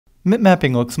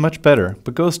Mip-mapping looks much better,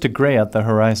 but goes to gray at the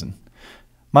horizon.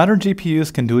 Modern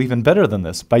GPUs can do even better than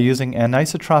this by using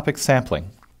anisotropic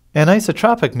sampling.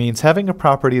 Anisotropic means having a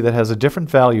property that has a different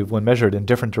value when measured in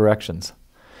different directions.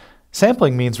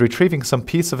 Sampling means retrieving some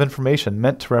piece of information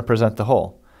meant to represent the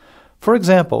whole. For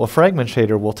example, a fragment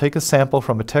shader will take a sample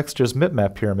from a texture's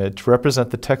mipmap pyramid to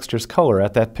represent the texture's color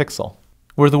at that pixel.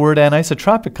 Where the word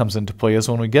anisotropic comes into play is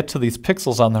when we get to these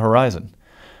pixels on the horizon.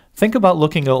 Think about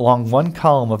looking along one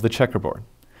column of the checkerboard.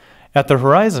 At the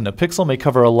horizon, a pixel may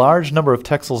cover a large number of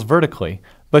texels vertically,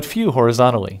 but few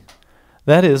horizontally.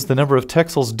 That is, the number of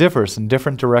texels differs in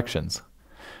different directions.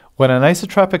 What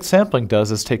anisotropic sampling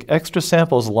does is take extra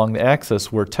samples along the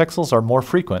axis where texels are more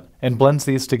frequent and blends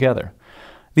these together.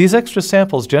 These extra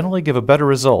samples generally give a better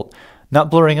result,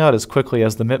 not blurring out as quickly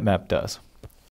as the mipmap does.